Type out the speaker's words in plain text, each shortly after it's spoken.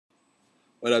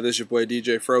What up, this is your boy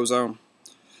DJ FroZone.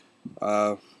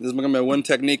 This is going to be one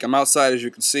technique. I'm outside, as you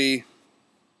can see.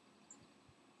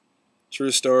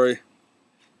 True story.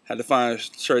 Had to find a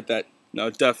shirt that,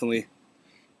 definitely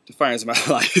defines my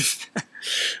life.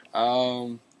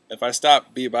 If I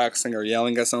stop beatboxing or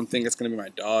yelling at something, it's going to be my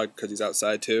dog, because he's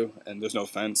outside too, and there's no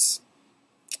fence.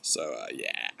 So,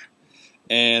 yeah.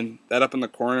 And that up in the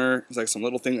corner is like some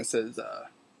little thing that says,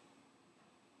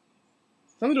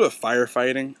 something to do with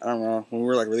firefighting. I don't know. When we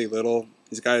were like really little,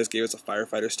 these guys gave us a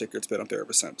firefighter sticker. It's been up there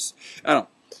ever since. I don't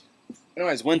know.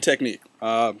 Anyways, one technique.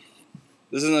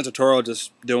 This isn't a tutorial,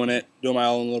 just doing my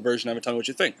own little version of it. Tell me what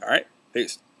you think. Alright?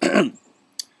 Peace.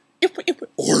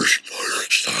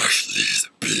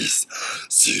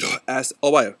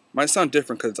 Oh, wait. Might sound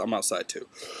different because I'm outside too.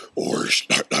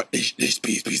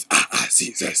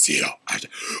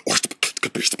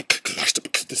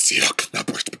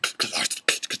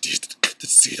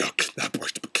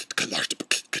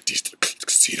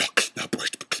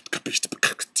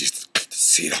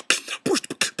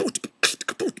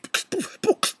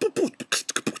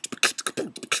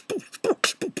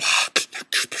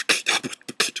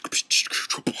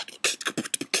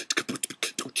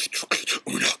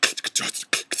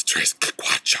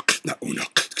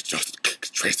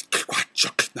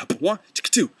 One,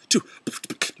 two, two.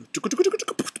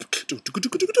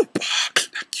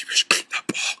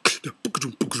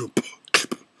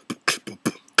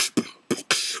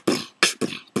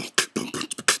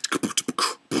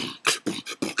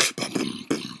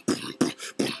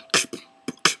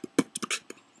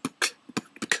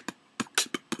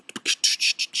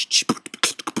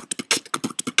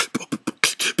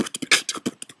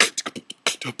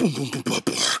 Boom, boom, boom, boom, boom,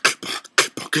 boom,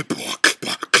 boom, boom, boom.